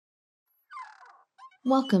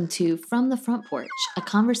Welcome to From the Front Porch, a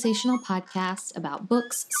conversational podcast about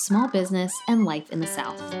books, small business, and life in the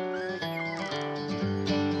South.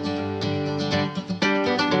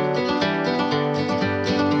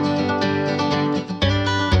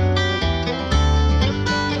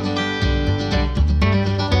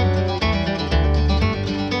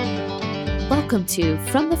 Welcome to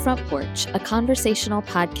From the Front Porch, a conversational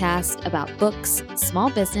podcast about books, small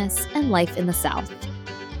business, and life in the South.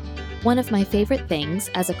 One of my favorite things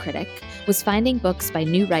as a critic was finding books by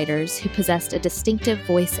new writers who possessed a distinctive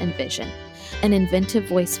voice and vision, an inventive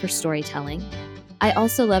voice for storytelling. I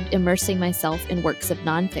also loved immersing myself in works of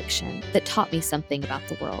nonfiction that taught me something about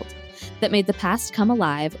the world, that made the past come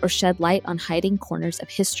alive or shed light on hiding corners of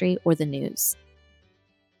history or the news.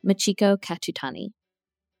 Michiko Katutani.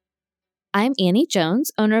 I'm Annie Jones,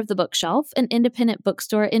 owner of The Bookshelf, an independent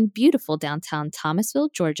bookstore in beautiful downtown Thomasville,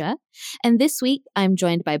 Georgia. And this week, I'm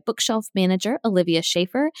joined by Bookshelf manager Olivia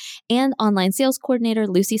Schaefer and online sales coordinator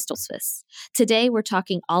Lucy Stoltzfus. Today, we're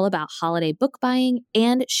talking all about holiday book buying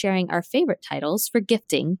and sharing our favorite titles for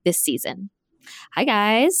gifting this season. Hi,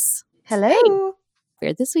 guys. Hello.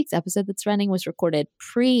 Hey. This week's episode that's running was recorded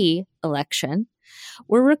pre-election.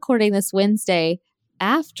 We're recording this Wednesday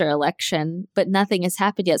after election, but nothing has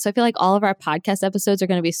happened yet. So I feel like all of our podcast episodes are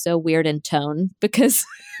going to be so weird in tone because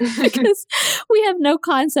we have no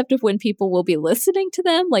concept of when people will be listening to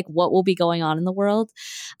them, like what will be going on in the world.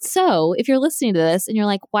 So if you're listening to this and you're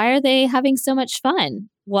like, why are they having so much fun?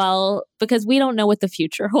 Well, because we don't know what the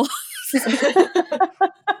future holds. It's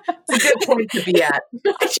a good point to be at.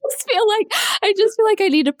 I just feel like I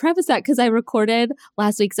need to preface that because I recorded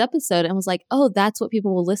last week's episode and was like, oh, that's what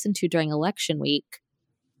people will listen to during election week.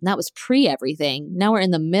 And that was pre-everything. Now we're in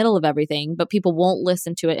the middle of everything, but people won't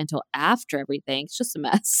listen to it until after everything. It's just a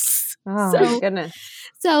mess. Oh, my goodness.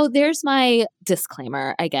 So there's my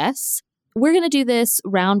disclaimer, I guess. We're going to do this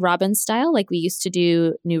round robin style like we used to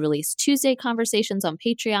do New Release Tuesday conversations on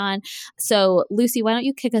Patreon. So Lucy, why don't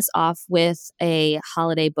you kick us off with a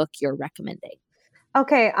holiday book you're recommending?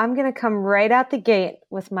 Okay, I'm going to come right out the gate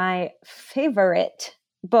with my favorite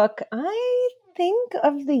book, I think,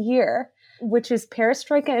 of the year, which is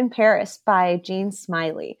Perestroika in Paris by Jean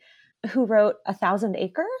Smiley, who wrote 1,000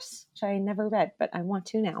 Acres, which I never read, but I want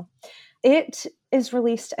to now. It is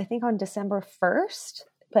released, I think, on December 1st,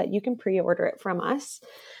 but you can pre-order it from us.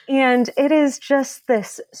 And it is just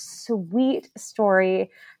this sweet story.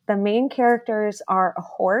 The main characters are a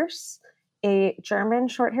horse, a German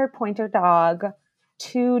short-haired pointer dog,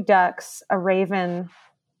 2 ducks, a raven,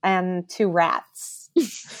 and 2 rats.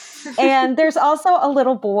 And there's also a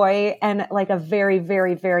little boy and like a very,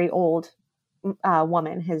 very, very old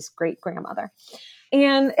woman, his great-grandmother.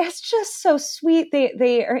 And it's just so sweet.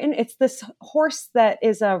 They are in, it's this horse that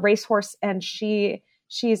is a racehorse, and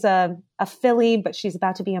she's a filly, but she's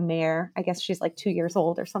about to be a mare. I guess she's like 2 years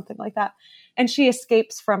old or something like that. And she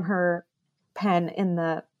escapes from her pen in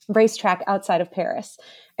the racetrack outside of Paris.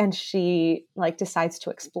 And she like decides to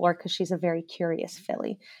explore because she's a very curious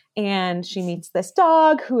filly. And she meets this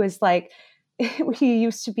dog who is like, he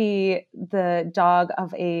used to be the dog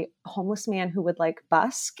of a homeless man who would like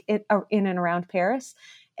busk in and around Paris.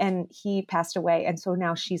 And he passed away. And so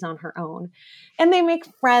now she's on her own. And they make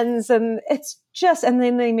friends, and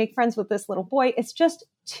then they make friends with this little boy. It's just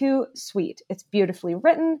too sweet. It's beautifully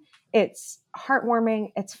written. It's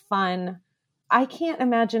heartwarming. It's fun. I can't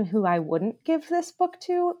imagine who I wouldn't give this book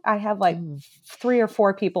to. I have like 3 or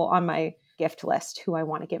 4 people on my gift list who I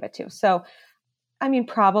want to give it to. So, I mean,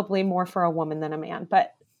 probably more for a woman than a man,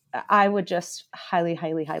 but I would just highly,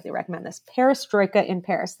 highly, highly recommend this. Perestroika in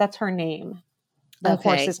Paris. That's her name. The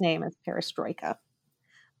horse's name is Perestroika.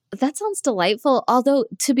 That sounds delightful. Although,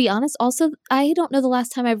 to be honest, also, I don't know the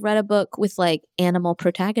last time I've read a book with like animal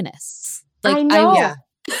protagonists. Like, I know.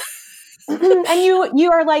 And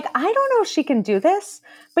you are like, I don't know if she can do this,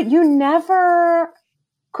 but you never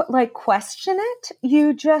like question it.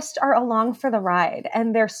 You just are along for the ride,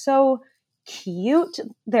 and they're so cute.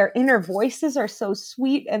 Their inner voices are so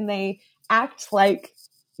sweet, and they act like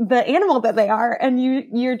the animal that they are, and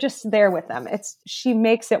you're just there with them. She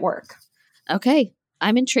makes it work. Okay.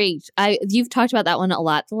 I'm intrigued. You've talked about that one a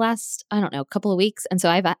lot the last, I don't know, couple of weeks. And so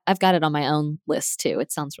I've got it on my own list too.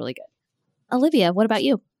 It sounds really good. Olivia, what about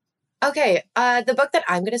you? Okay. The book that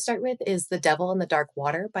I'm going to start with is The Devil in the Dark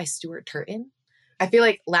Water by Stuart Turton. I feel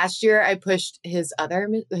like last year I pushed his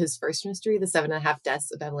first mystery, The 7.5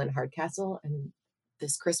 Deaths of Evelyn Hardcastle. And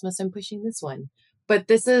this Christmas I'm pushing this one. But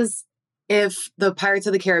this is if the Pirates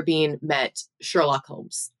of the Caribbean met Sherlock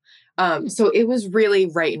Holmes. So it was really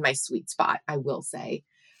right in my sweet spot, I will say.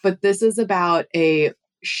 But this is about a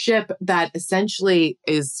ship that essentially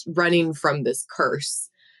is running from this curse.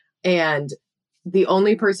 And the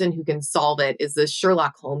only person who can solve it is this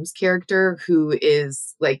Sherlock Holmes character who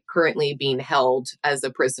is like currently being held as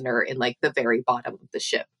a prisoner in like the very bottom of the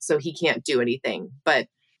ship. So he can't do anything. But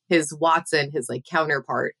his Watson, his like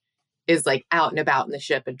counterpart, is like out and about in the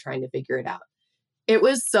ship and trying to figure it out. It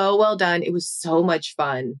was so well done. It was so much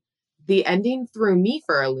fun. The ending threw me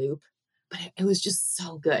for a loop, but it was just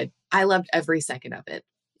so good. I loved every second of it.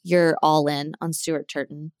 You're all in on Stuart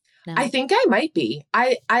Turton now? I think I might be.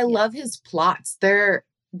 I love his plots. They're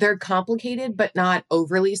complicated, but not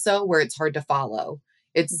overly so where it's hard to follow.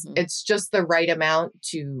 It's just the right amount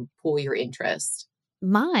to pull your interest.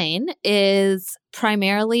 Mine is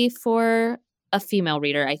primarily for a female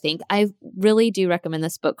reader, I think. I really do recommend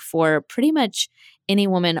this book for pretty much any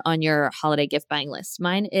woman on your holiday gift buying list.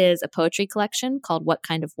 Mine is a poetry collection called What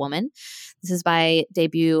Kind of Woman? This is by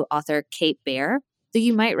debut author Kate Baer. So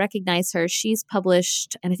you might recognize her. She's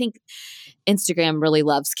published, and I think Instagram really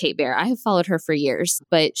loves Kate Baer. I have followed her for years,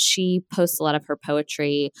 but she posts a lot of her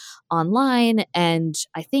poetry online. And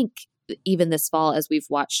I think even this fall, as we've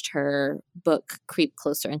watched her book creep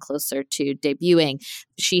closer and closer to debuting,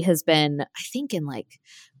 she has been, I think, in like,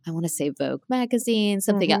 I want to say Vogue magazine,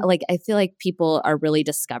 something like, I feel like people are really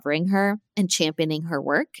discovering her and championing her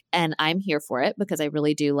work. And I'm here for it because I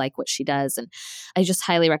really do like what she does. And I just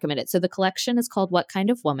highly recommend it. So the collection is called What Kind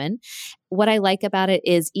of Woman? What I like about it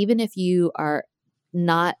is even if you are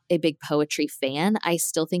not a big poetry fan, I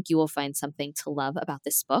still think you will find something to love about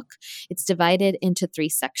this book. It's divided into 3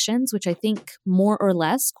 sections, which I think more or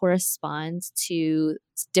less corresponds to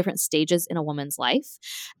different stages in a woman's life.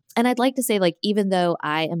 And I'd like to say, like, even though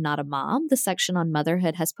I am not a mom, the section on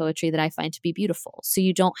motherhood has poetry that I find to be beautiful. So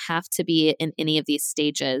you don't have to be in any of these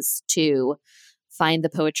stages to find the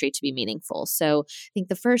poetry to be meaningful. So I think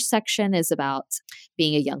the first section is about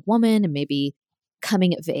being a young woman and maybe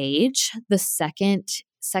coming of age. The second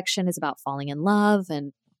section is about falling in love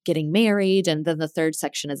and getting married. And then the third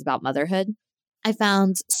section is about motherhood. I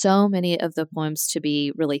found so many of the poems to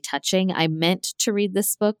be really touching. I meant to read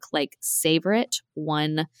this book, like savor it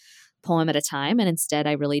one poem at a time. And instead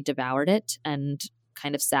I really devoured it and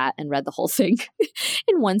kind of sat and read the whole thing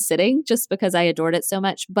in one sitting just because I adored it so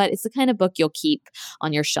much. But it's the kind of book you'll keep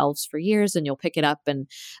on your shelves for years and you'll pick it up and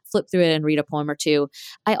flip through it and read a poem or two.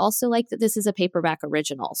 I also like that this is a paperback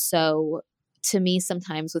original. So to me,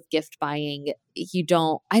 sometimes with gift buying,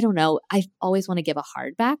 I don't know, I always want to give a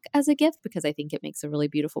hardback as a gift because I think it makes a really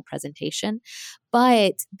beautiful presentation.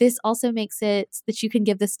 But this also makes it that you can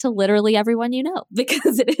give this to literally everyone you know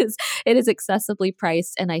because it is accessibly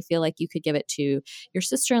priced. And I feel like you could give it to your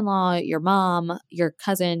sister-in-law, your mom, your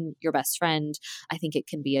cousin, your best friend. I think it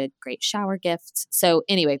can be a great shower gift. So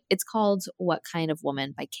anyway, it's called What Kind of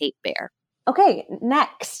Woman by Kate Baer. Okay,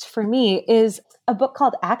 next for me is a book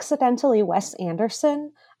called Accidentally Wes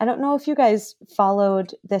Anderson. I don't know if you guys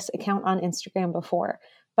followed this account on Instagram before,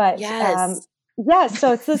 but yes.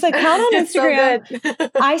 So it's this account on Instagram. So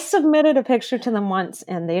I submitted a picture to them once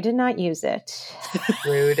and they did not use it.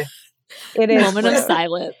 Rude. It is moment of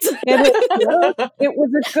silence. It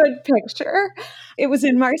was a good picture. It was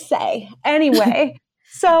in Marseille. Anyway,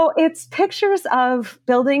 so it's pictures of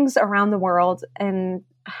buildings around the world and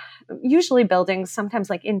usually buildings, sometimes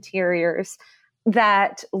like interiors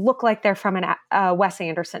that look like they're from a Wes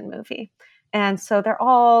Anderson movie. And so they're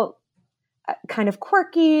all kind of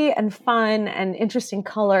quirky and fun and interesting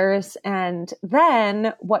colors. And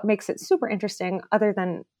then what makes it super interesting, other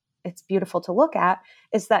than it's beautiful to look at,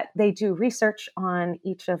 is that they do research on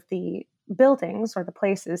each of the buildings or the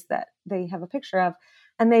places that they have a picture of,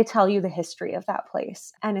 and they tell you the history of that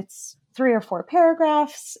place. And it's 3 or 4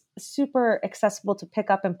 paragraphs, super accessible to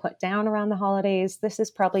pick up and put down around the holidays. This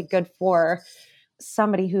is probably good for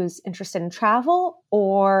somebody who's interested in travel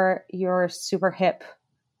or your super hip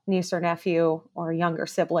niece or nephew or younger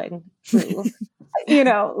sibling who,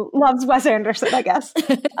 loves Wes Anderson, I guess.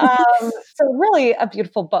 So really a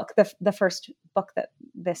beautiful book. The first book that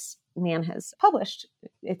this man has published,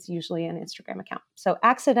 it's usually an Instagram account. So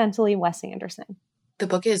Accidentally Wes Anderson. The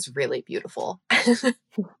book is really beautiful.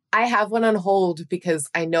 I have one on hold because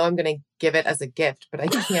I know I'm going to give it as a gift, but I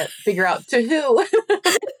can't figure out to who.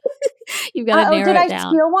 You've got to narrow it down. Did I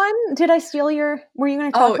steal one? Did I steal were you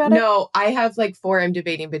going to talk about it? No, I have like 4 I'm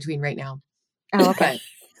debating between right now. Oh, okay.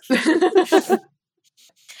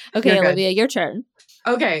 Okay, Olivia, your turn.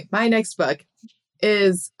 Okay, my next book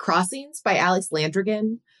is Crossings by Alex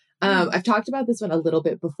Landrigan. I've talked about this one a little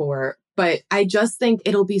bit before, but I just think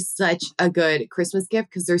it'll be such a good Christmas gift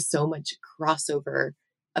because there's so much crossover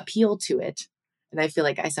appeal to it. And I feel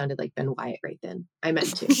like I sounded like Ben Wyatt right then. I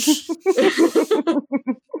meant to.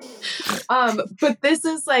 But this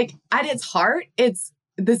is like, at its heart, it's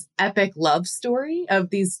this epic love story of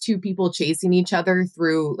these two people chasing each other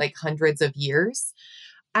through like hundreds of years.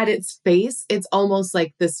 At its face, it's almost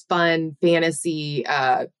like this fun fantasy,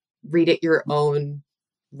 read at your own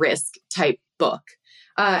risk type book.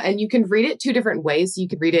 And you can read it two different ways. You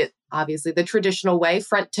can read it, obviously, the traditional way,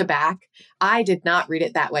 front to back. I did not read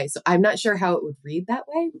it that way, so I'm not sure how it would read that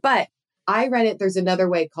way, but I read it. There's another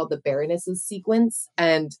way called the Baroness's sequence,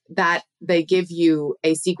 and that they give you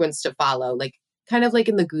a sequence to follow, like kind of like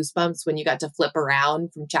in the Goosebumps when you got to flip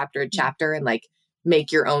around from chapter to chapter and like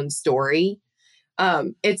make your own story.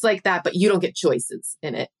 It's like that, but you don't get choices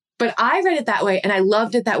in it. But I read it that way, and I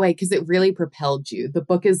loved it that way because it really propelled you. The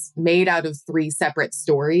book is made out of 3 separate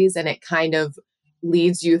stories, and it kind of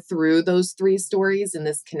leads you through those 3 stories in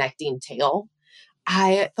this connecting tale.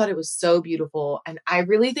 I thought it was so beautiful, and I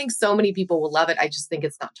really think so many people will love it. I just think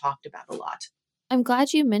it's not talked about a lot. I'm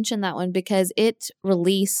glad you mentioned that one because it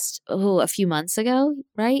released a few months ago,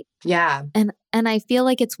 right? Yeah. And I feel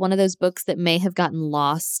like it's one of those books that may have gotten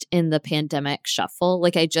lost in the pandemic shuffle.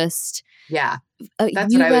 Like I just Yeah.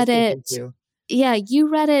 That's what I was thinking too. Yeah, you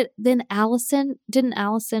read it. Then didn't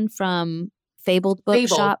Allison from Fabled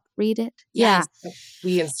Bookshop read it? Yes. Yeah.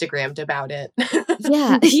 We Instagrammed about it.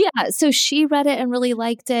 Yeah. So she read it and really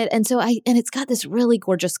liked it. And it's got this really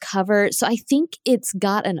gorgeous cover. So I think it's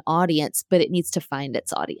got an audience, but it needs to find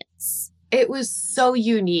its audience. It was so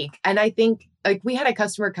unique. And I think like we had a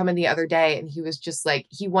customer come in the other day and he was just like,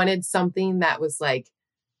 he wanted something that was like,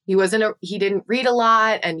 he didn't read a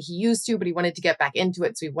lot and he used to, but he wanted to get back into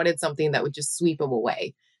it. So he wanted something that would just sweep him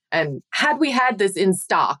away. And had we had this in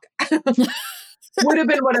stock, would have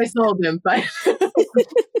been what I sold him. But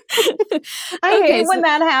I hate when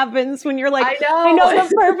that happens, when you're like, I know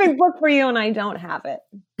the perfect book for you and I don't have it.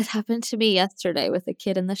 It happened to me yesterday with a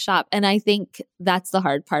kid in the shop. And I think that's the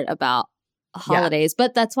hard part about holidays,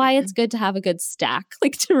 but that's why it's good to have a good stack,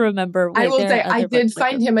 like to remember. I will say I did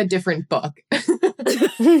find him a different book. I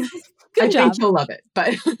think you'll love it,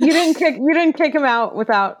 but you didn't kick him out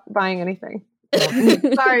without buying anything.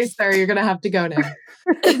 Sorry, sir, you're gonna have to go now.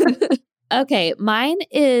 Okay, mine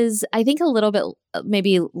is, I think, a little bit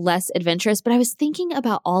maybe less adventurous, but I was thinking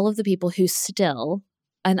about all of the people who still,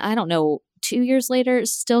 and I don't know, 2 years later,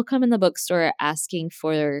 still come in the bookstore asking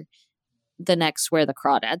for the next Where the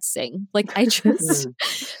Crawdads Sing. Like, I just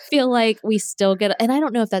feel like we still get, and I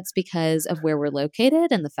don't know if that's because of where we're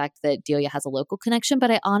located and the fact that Delia has a local connection, but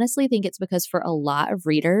I honestly think it's because for a lot of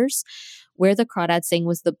readers, Where the Crawdads Sing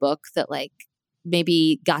was the book that like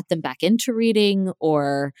maybe got them back into reading,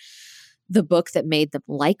 or the book that made them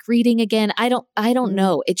like reading again. I don't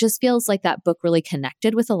know. It just feels like that book really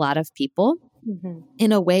connected with a lot of people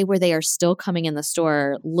in a way where they are still coming in the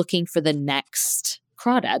store looking for the next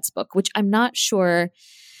Crawdads book, which I'm not sure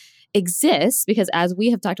exists because, as we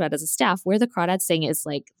have talked about as a staff, Where the Crawdads Sing is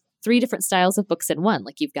like 3 different styles of books in one.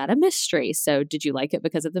 Like you've got a mystery. So did you like it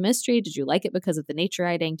because of the mystery? Did you like it because of the nature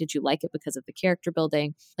writing? Did you like it because of the character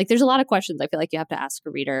building? Like there's a lot of questions I feel like you have to ask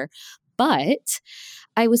a reader. But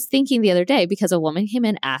I was thinking the other day because a woman came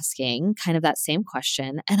in asking kind of that same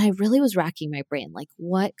question, and I really was racking my brain, like,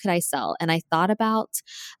 what could I sell? And I thought about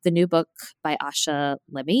the new book by Asha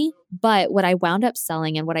Lemmy, but what I wound up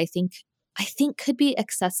selling and what I think could be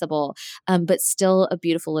accessible, but still a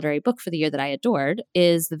beautiful literary book for the year that I adored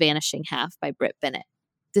is The Vanishing Half by Brit Bennett.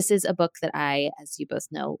 This is a book that I, as you both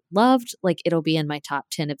know, loved. Like it'll be in my top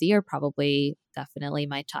 10 of the year, probably definitely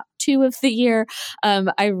my top 2 of the year.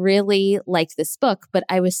 I really like this book, but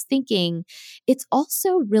I was thinking it's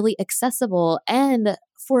also really accessible and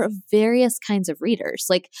for various kinds of readers.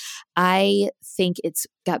 Like I think it's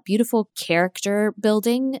got beautiful character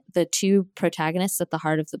building. The 2 protagonists at the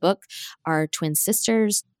heart of the book are twin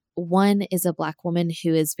sisters. One is a Black woman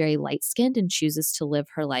who is very light-skinned and chooses to live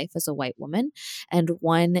her life as a white woman. And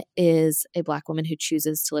one is a Black woman who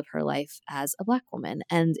chooses to live her life as a Black woman.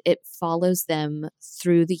 And it follows them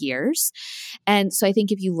through the years. And so I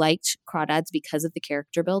think if you liked Crawdads because of the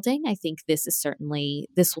character building, I think this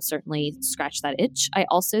will certainly scratch that itch. I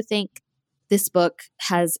also think this book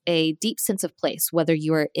has a deep sense of place, whether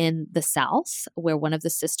you are in the South, where one of the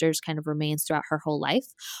sisters kind of remains throughout her whole life,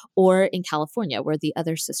 or in California, where the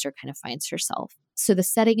other sister kind of finds herself. So the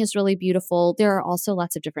setting is really beautiful. There are also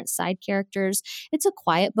lots of different side characters. It's a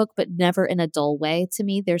quiet book, but never in a dull way to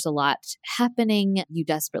me. There's a lot happening. You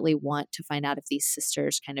desperately want to find out if these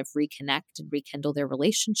sisters kind of reconnect and rekindle their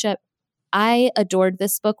relationship. I adored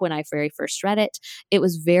this book when I very first read it. It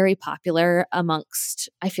was very popular amongst,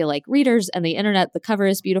 I feel like, readers and the internet. The cover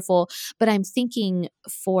is beautiful. But I'm thinking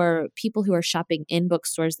for people who are shopping in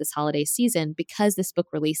bookstores this holiday season, because this book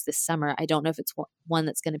released this summer, I don't know if it's one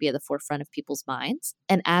that's going to be at the forefront of people's minds.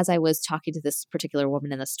 And as I was talking to this particular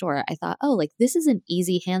woman in the store, I thought, oh, like this is an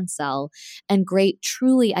easy hand sell and great.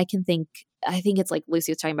 Truly, I think it's like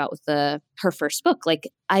Lucy was talking about with her first book. Like,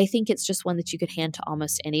 I think it's just one that you could hand to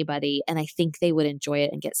almost anybody. And I think they would enjoy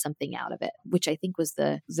it and get something out of it, which I think was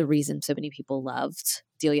the reason so many people loved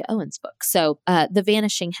Delia Owens' book. So The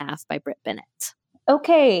Vanishing Half by Britt Bennett.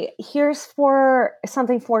 Okay, here's for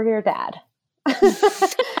something for your dad.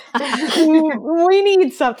 We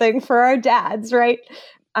need something for our dads, right?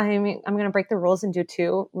 I mean, I'm going to break the rules and do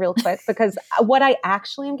two real quick because what I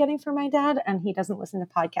actually am getting for my dad, and he doesn't listen to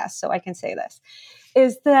podcasts, so I can say this,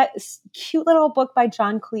 is that cute little book by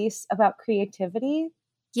John Cleese about creativity.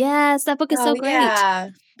 Yes, that book is so great.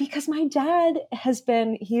 Yeah. Because my dad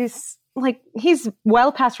he's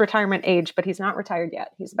well past retirement age, but he's not retired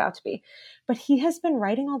yet. He's about to be. But he has been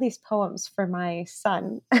writing all these poems for my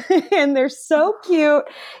son and they're so cute.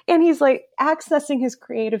 And he's like accessing his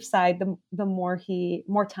creative side the more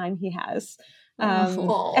time he has. And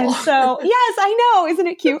so, yes, I know. Isn't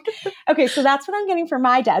it cute? Okay. So that's what I'm getting for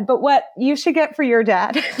my dad. But what you should get for your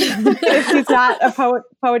dad, if he's not a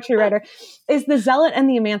poetry writer, is The Zealot and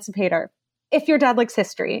the Emancipator. If your dad likes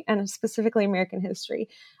history, and specifically American history.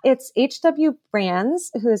 It's H.W.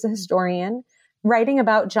 Brands, who is a historian, writing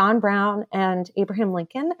about John Brown and Abraham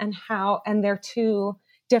Lincoln and their two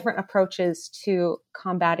different approaches to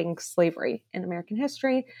combating slavery in American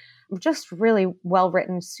history. Just really well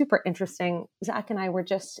written, super interesting. Zach and I were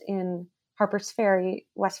just in Harper's Ferry,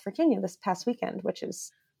 West Virginia this past weekend, which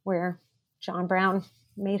is where John Brown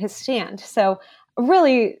made his stand. So a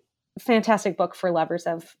really fantastic book for lovers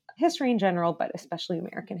of history in general, but especially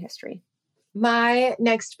American history. My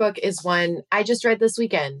next book is one I just read this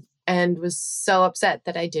weekend and was so upset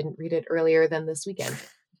that I didn't read it earlier than this weekend.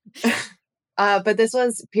 But this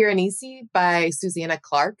was Piranesi by Susanna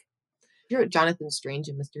Clark. She wrote Jonathan Strange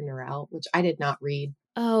and Mr. Norrell, which I did not read.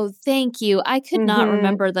 Oh, thank you. I could not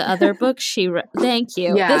remember the other book she read. Thank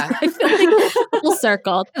you. Yeah. I feel like full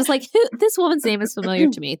circle. I was like, this woman's name is familiar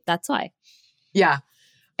to me. That's why. Yeah.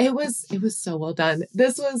 It was so well done.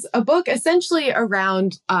 This was a book essentially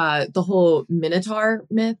around the whole Minotaur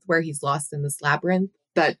myth, where he's lost in this labyrinth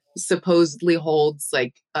that supposedly holds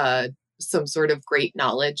like some sort of great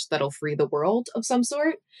knowledge that'll free the world of some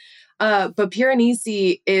sort. But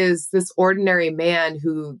Piranesi is this ordinary man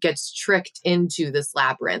who gets tricked into this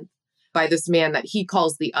labyrinth by this man that he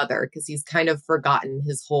calls the other, because he's kind of forgotten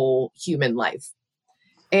his whole human life.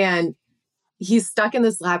 And he's stuck in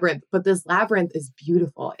this labyrinth, but this labyrinth is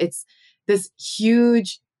beautiful. It's this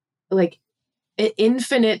huge, like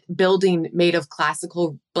infinite building made of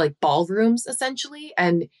classical, like ballrooms, essentially.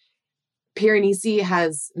 And Piranesi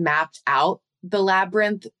has mapped out the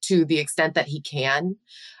labyrinth to the extent that he can.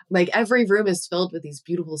 Like every room is filled with these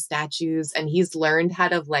beautiful statues, and he's learned how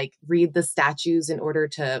to like read the statues in order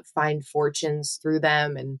to find fortunes through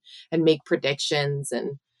them and make predictions.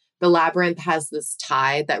 And the labyrinth has this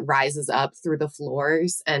tide that rises up through the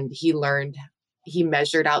floors, and he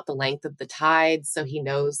measured out the length of the tide. So he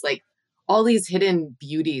knows like all these hidden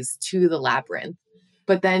beauties to the labyrinth.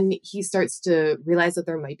 But then he starts to realize that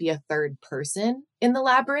there might be a third person in the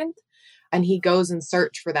labyrinth, and he goes and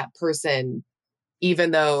search for that person,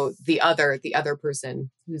 even though the other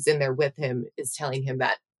person who's in there with him is telling him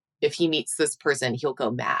that if he meets this person, he'll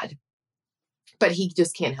go mad. But he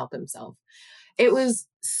just can't help himself. It was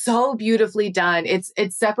so beautifully done. It's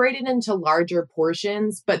separated into larger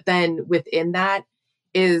portions, but then within that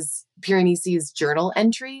is Piranesi's journal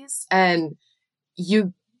entries. And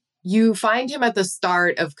you find him at the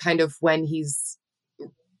start of kind of when he's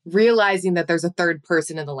realizing that there's a third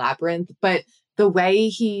person in the labyrinth, but the way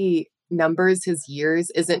he numbers his years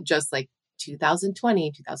isn't just like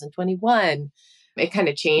 2020, 2021. It kind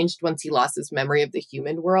of changed once he lost his memory of the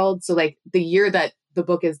human world. So like the year that the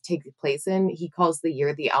book is taking place in, he calls the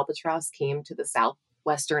year the albatross came to the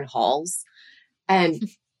southwestern halls. And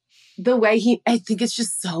the way I think it's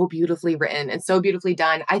just so beautifully written and so beautifully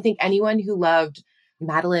done. I think anyone who loved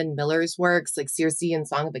Madeline Miller's works like Circe and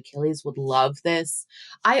Song of Achilles would love this.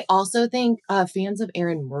 I also think fans of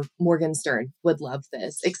Erin Morgenstern would love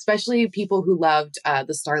this, especially people who loved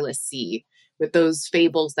The Starless Sea with those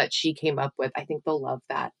fables that she came up with. I think they'll love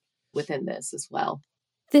that within this as well.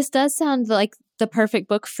 This does sound like the perfect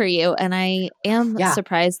book for you. And I am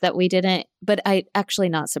surprised that we didn't, but I actually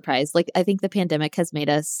not surprised. Like, I think the pandemic has made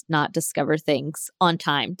us not discover things on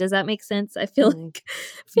time. Does that make sense? I feel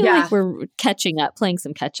like we're catching up, playing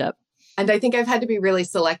some catch up. And I think I've had to be really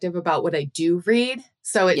selective about what I do read.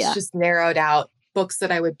 So it's just narrowed out books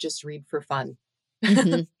that I would just read for fun.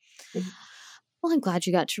 Mm-hmm. Well, I'm glad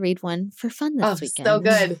you got to read one for fun this weekend. So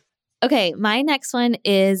good. Okay, my next one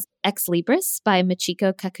is Ex Libris by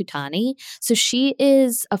Michiko Kakutani. So she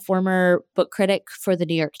is a former book critic for the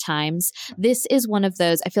New York Times. This is one of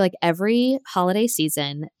those, I feel like every holiday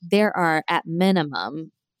season, there are at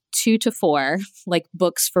minimum 2 to 4 like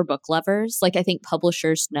books for book lovers. Like, I think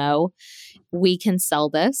publishers know we can sell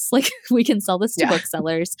this. Like, we can sell this to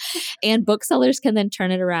booksellers, and booksellers can then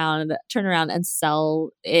turn around and sell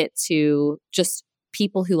it to just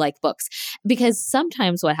people who like books. Because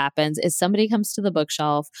sometimes what happens is somebody comes to the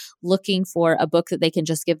bookshelf looking for a book that they can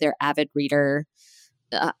just give their avid reader,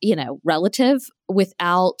 relative,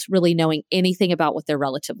 without really knowing anything about what their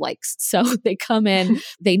relative likes. So they come in,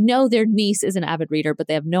 they know their niece is an avid reader, but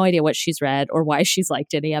they have no idea what she's read or why she's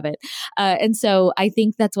liked any of it. And so I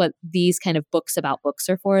think that's what these kind of books about books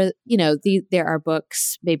are for. There are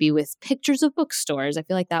books maybe with pictures of bookstores. I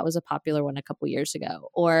feel like that was a popular one a couple years ago.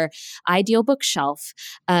 Or Ideal Bookshelf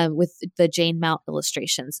with the Jane Mount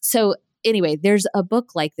illustrations. So anyway, there's a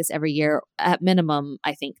book like this every year, at minimum,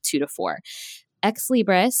 I think 2 to 4. Ex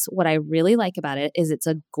Libris, what I really like about it is it's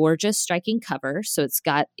a gorgeous, striking cover. So it's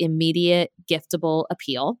got immediate giftable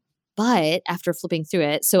appeal. But after flipping through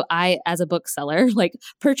it, so I, as a bookseller,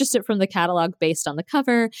 purchased it from the catalog based on the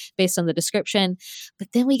cover, based on the description. But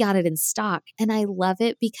then we got it in stock, and I love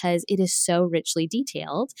it because it is so richly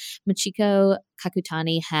detailed. Michiko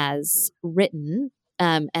Kakutani has written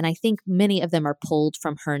and I think many of them are pulled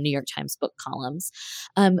from her New York Times book columns.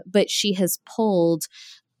 But she has pulled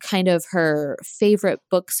kind of her favorite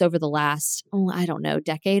books over the last,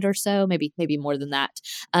 decade or so, maybe more than that.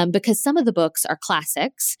 Because some of the books are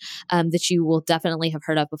classics that you will definitely have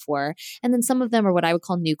heard of before. And then some of them are what I would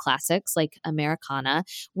call new classics, like Americana,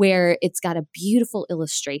 where it's got a beautiful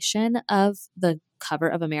illustration of the cover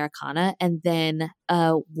of Americana and then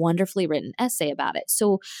a wonderfully written essay about it.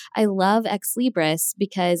 So I love Ex Libris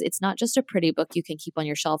because it's not just a pretty book you can keep on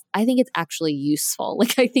your shelf. I think it's actually useful.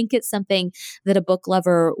 I think it's something that a book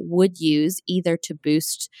lover would use either to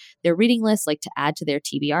boost their reading list, like to add to their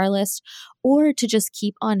TBR list, or to just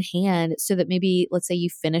keep on hand so that maybe, let's say you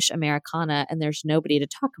finish Americana and there's nobody to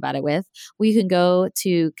talk about it with. Well, you can go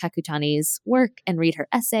to Kakutani's work and read her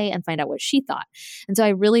essay and find out what she thought. And so I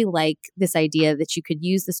really like this idea that you could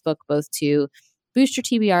use this book both to boost your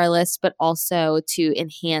TBR list, but also to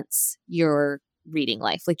enhance your reading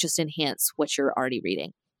life, just enhance what you're already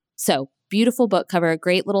reading. So beautiful book cover,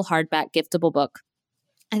 great little hardback giftable book.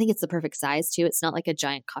 I think it's the perfect size too. It's not like a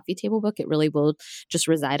giant coffee table book. It really will just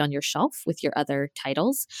reside on your shelf with your other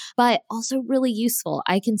titles, but also really useful.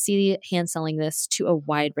 I can see hand selling this to a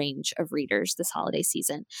wide range of readers this holiday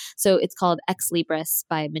season. So it's called Ex Libris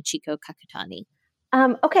by Michiko Kakutani.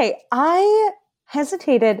 Okay. I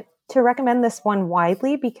hesitated to recommend this one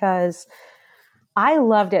widely because I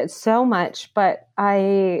loved it so much, but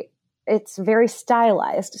it's very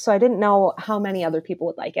stylized. So I didn't know how many other people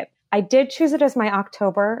would like it. I did choose it as my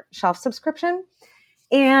October shelf subscription,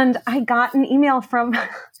 and I got an email from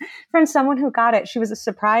someone who got it. She was a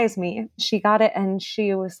surprise me. She got it and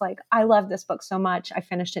she was like, I love this book so much. I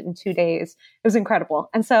finished it in 2 days. It was incredible.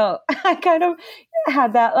 And so I kind of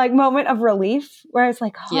had that moment of relief where it's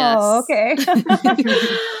like, okay.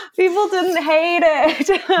 People didn't hate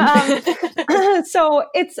it. So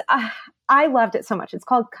it's, I loved it so much. It's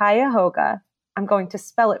called Cuyahoga. I'm going to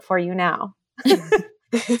spell it for you now.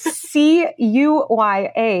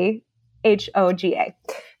 Cuyahogga,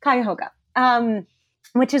 Cuyahoga,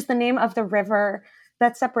 which is the name of the river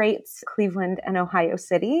that separates Cleveland and Ohio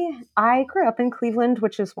City. I grew up in Cleveland,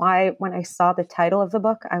 which is why when I saw the title of the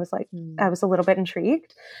book, I was I was a little bit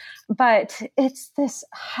intrigued. But it's this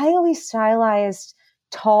highly stylized,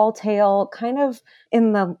 tall tale, kind of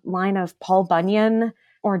in the line of Paul Bunyan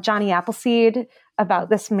or Johnny Appleseed, about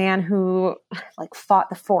this man who fought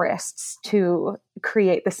the forests to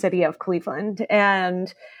create the city of Cleveland.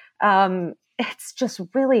 And it's just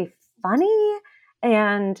really funny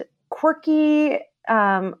and quirky,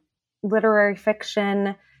 literary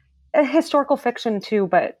fiction, historical fiction too,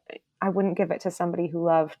 but I wouldn't give it to somebody who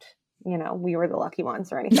loved, We Were the Lucky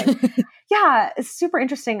Ones or anything. Yeah, it's super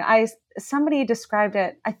interesting. Somebody described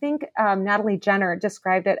it, I think Natalie Jenner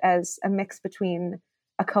described it as a mix between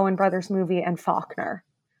a Coen Brothers movie and Faulkner,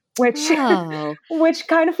 which which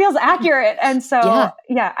kind of feels accurate. And so,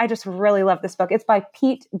 yeah, I just really love this book. It's by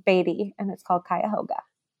Pete Beatty, and it's called Cuyahoga.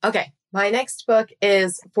 Okay. My next book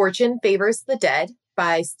is Fortune Favors the Dead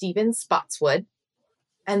by Stephen Spotswood.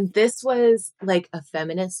 And this was like a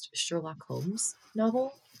feminist Sherlock Holmes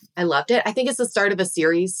novel. I loved it. I think it's the start of a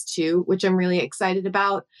series too, which I'm really excited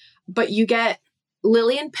about. But you get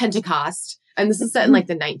Lillian Pentecost, and this is set in like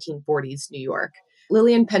the 1940s New York.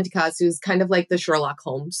 Lillian Pentecost, who's kind of like the Sherlock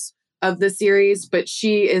Holmes of the series, but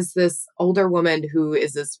she is this older woman who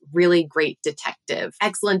is this really great detective,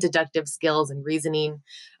 excellent deductive skills and reasoning,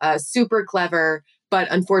 super clever, but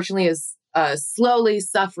unfortunately is slowly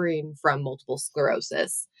suffering from multiple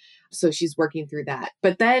sclerosis. So she's working through that.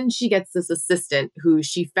 But then she gets this assistant who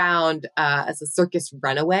she found as a circus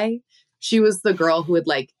runaway. She was the girl who would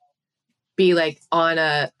like be like on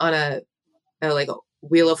a like a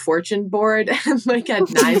Wheel of Fortune board and like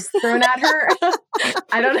had knives thrown at her.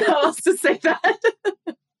 I don't know how else to say that.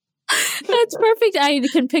 That's perfect. I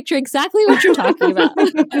can picture exactly what you're talking about.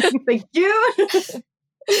 Thank you.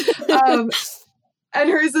 And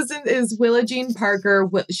her assistant is Willa Jean Parker.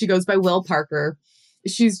 She goes by Will Parker.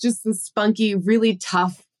 She's just this spunky, really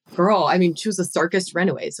tough girl. I mean, she was a circus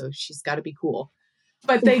runaway, so she's got to be cool.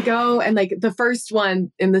 But they go and like the first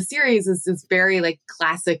one in the series is this very like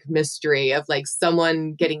classic mystery of like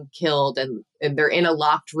someone getting killed and they're in a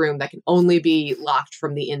locked room that can only be locked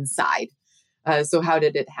from the inside. So how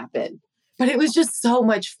did it happen? But it was just so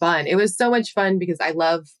much fun. It was so much fun because I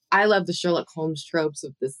love the Sherlock Holmes tropes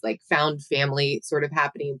of this like found family sort of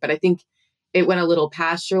happening. But I think it went a little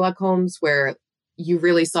past Sherlock Holmes where you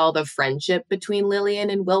really saw the friendship between Lillian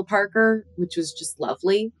and Will Parker, which was just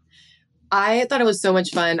lovely. I thought it was so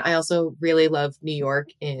much fun. I also really love New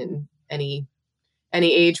York in any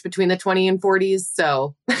age between the 20 and 40s.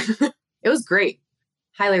 So it was great.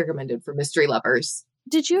 Highly recommended for mystery lovers.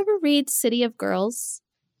 Did you ever read City of Girls?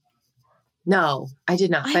 No, I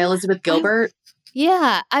did not. By Elizabeth Gilbert.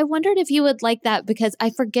 Yeah, I wondered if you would like that because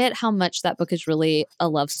I forget how much that book is really a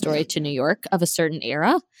love story to New York of a certain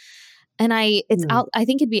era. And I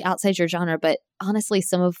think it'd be outside your genre, but honestly,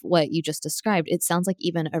 some of what you just described, it sounds like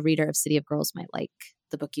even a reader of City of Girls might like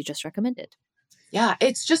the book you just recommended. Yeah,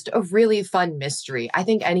 it's just a really fun mystery. I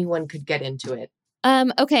think anyone could get into it.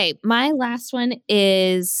 Okay, my last one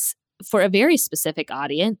is for a very specific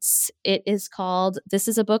audience. It is called This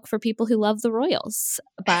is a Book for People Who Love the Royals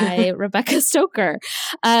by Rebecca Stoker.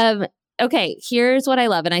 Okay, here's what I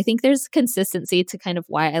love. And I think there's consistency to kind of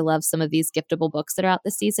why I love some of these giftable books that are out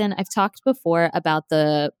this season. I've talked before about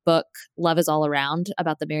the book Love is All Around,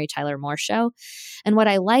 about the Mary Tyler Moore Show. And what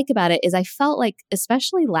I like about it is I felt like,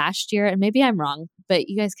 especially last year, and maybe I'm wrong, but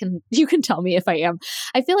you can tell me if I am.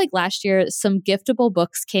 I feel like last year some giftable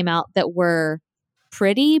books came out that were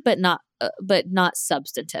pretty, but not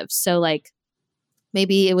substantive. So like,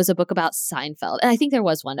 maybe it was a book about Seinfeld. And I think there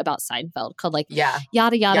was one about Seinfeld called like Yada,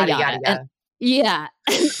 Yada, Yada. And, yeah.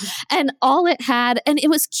 And all it had, and it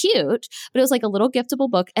was cute, but it was like a little giftable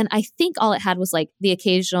book. And I think all it had was like the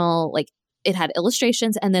occasional, like it had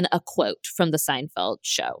illustrations and then a quote from the Seinfeld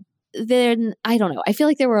show. Then I don't know. I feel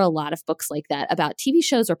like there were a lot of books like that about TV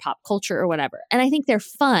shows or pop culture or whatever. And I think they're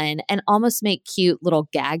fun and almost make cute little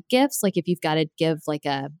gag gifts. Like if you've got to give like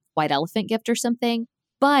a white elephant gift or something.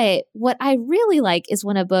 But what I really like is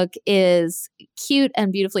when a book is cute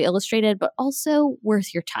and beautifully illustrated, but also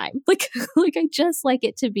worth your time. Like I just like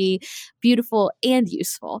it to be beautiful and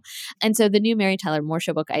useful. And so the new Mary Tyler Moore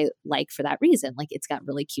Show book I like for that reason. Like it's got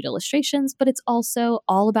really cute illustrations, but it's also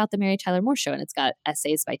all about the Mary Tyler Moore Show, and it's got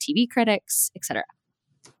essays by TV critics, etc.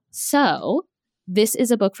 So This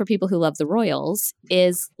is a Book for People Who Love the Royals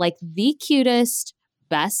is like the cutest,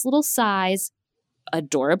 best little size,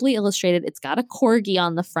 adorably illustrated. It's got a corgi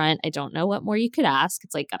on the front. I don't know what more you could ask.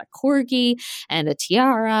 It's like got a corgi and a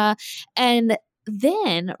tiara. And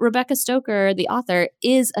then Rebecca Stoker, the author,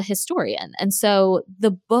 is a historian. And so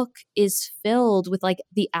the book is filled with like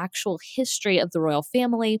the actual history of the royal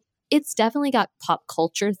family. It's definitely got pop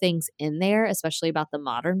culture things in there, especially about the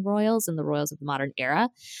modern royals and the royals of the modern era.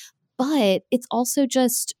 But it's also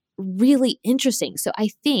just really interesting. So I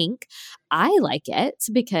think I like it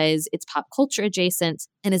because it's pop culture adjacent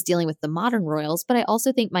and is dealing with the modern royals. But I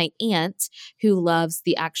also think my aunt, who loves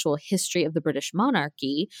the actual history of the British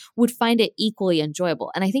monarchy, would find it equally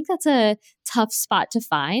enjoyable. And I think that's a tough spot to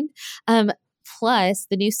find. Plus,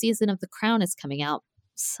 the new season of The Crown is coming out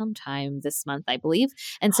sometime this month, I believe.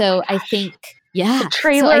 And so I think, yeah. The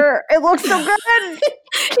trailer, it looks so good.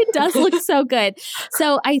 It does look so good.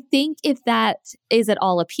 So I think if that is at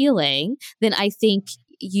all appealing, then I think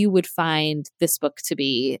you would find this book to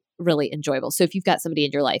be really enjoyable. So if you've got somebody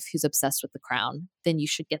in your life who's obsessed with The Crown, then you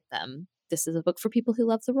should get them. This is a book for people who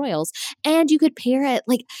love the royals. And you could pair it,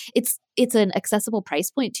 like it's an accessible price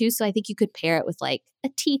point too. So I think you could pair it with like a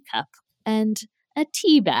teacup and a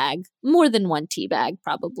tea bag. More than one tea bag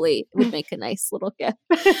probably would make a nice little gift.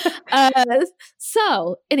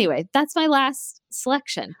 So anyway, that's my last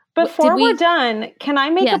selection. Before we're done, can I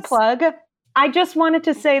make a plug? I just wanted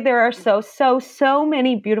to say there are so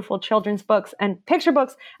many beautiful children's books and picture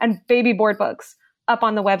books and baby board books up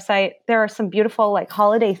on the website. There are some beautiful like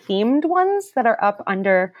holiday themed ones that are up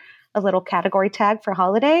under a little category tag for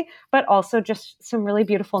holiday, but also just some really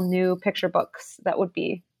beautiful new picture books that would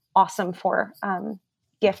be awesome for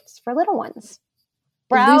gifts for little ones.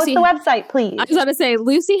 Browse the website, please. I was going to say,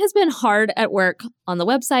 Lucy has been hard at work on the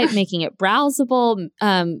website, making it browsable.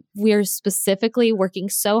 We're specifically working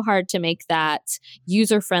so hard to make that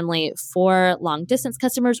user-friendly for long-distance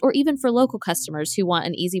customers or even for local customers who want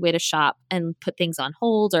an easy way to shop and put things on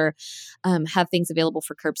hold or have things available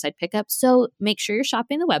for curbside pickup. So make sure you're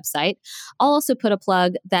shopping the website. I'll also put a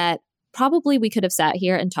plug that probably we could have sat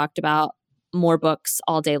here and talked about more books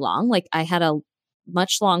all day long. Like I had a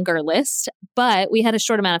much longer list, but we had a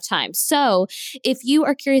short amount of time. So if you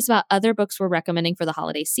are curious about other books we're recommending for the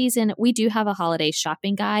holiday season, we do have a holiday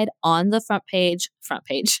shopping guide on the front page,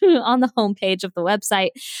 on the homepage of the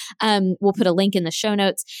website. We'll put a link in the show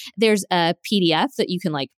notes. There's a PDF that you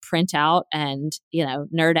can like print out and,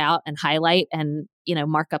 nerd out and highlight and,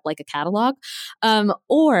 mark up like a catalog.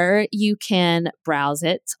 Or you can browse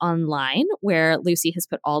it online where Lucy has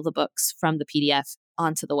put all the books from the PDF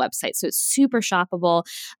onto the website. So it's super shoppable.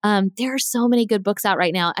 There are so many good books out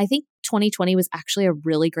right now. I think 2020 was actually a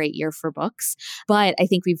really great year for books, but I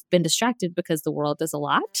think we've been distracted because the world does a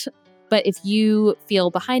lot. But if you feel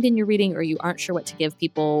behind in your reading or you aren't sure what to give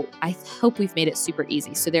people, I hope we've made it super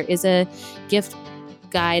easy. So there is a gift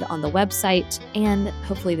guide on the website, and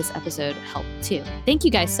hopefully this episode helped too. Thank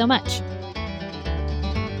you guys so much.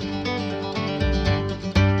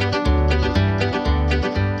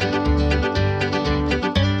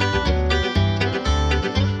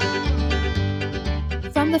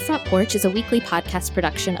 From the Front Porch is a weekly podcast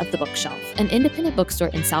production of The Bookshelf, an independent bookstore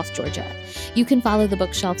in South Georgia. You can follow The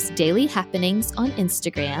Bookshelf's daily happenings on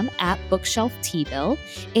Instagram at BookshelfTbill,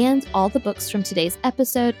 and all the books from today's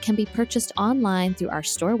episode can be purchased online through our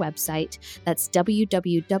store website. That's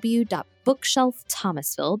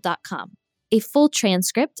www.bookshelfthomasville.com. A full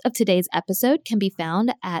transcript of today's episode can be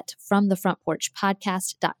found at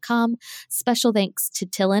FromTheFrontPorchPodcast.com. Special thanks to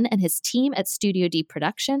Tillin and his team at Studio D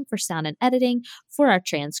Production for sound and editing, for our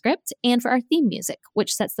transcript, and for our theme music,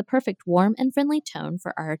 which sets the perfect warm and friendly tone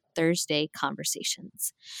for our Thursday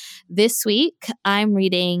conversations. This week, I'm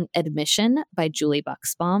reading Admission by Julie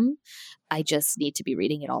Buxbaum. I just need to be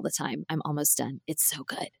reading it all the time. I'm almost done. It's so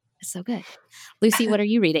good. So good. Lucy, what are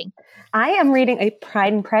you reading? I am reading a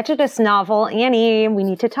Pride and Prejudice novel. Annie, we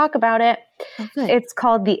need to talk about it. Oh, good. It's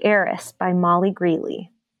called The Heiress by Molly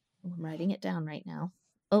Greeley. I'm writing it down right now.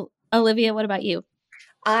 Oh, Olivia, what about you?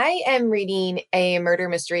 I am reading a murder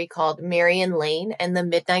mystery called Marian Lane and the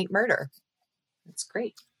Midnight Murder. It's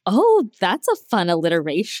great. Oh, that's a fun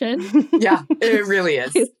alliteration. Yeah, it really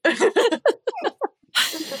is.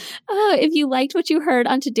 If you liked what you heard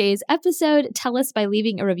on today's episode, tell us by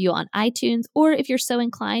leaving a review on iTunes, or if you're so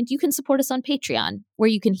inclined, you can support us on Patreon, where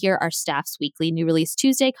you can hear our staff's weekly New Release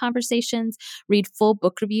Tuesday conversations, read full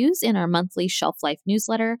book reviews in our monthly Shelf Life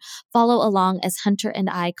newsletter, follow along as Hunter and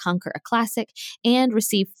I conquer a classic, and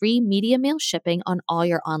receive free media mail shipping on all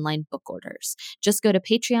your online book orders. Just go to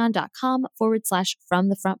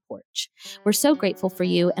patreon.com/FromTheFrontPorch. We're so grateful for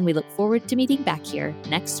you, and we look forward to meeting back here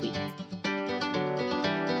next week.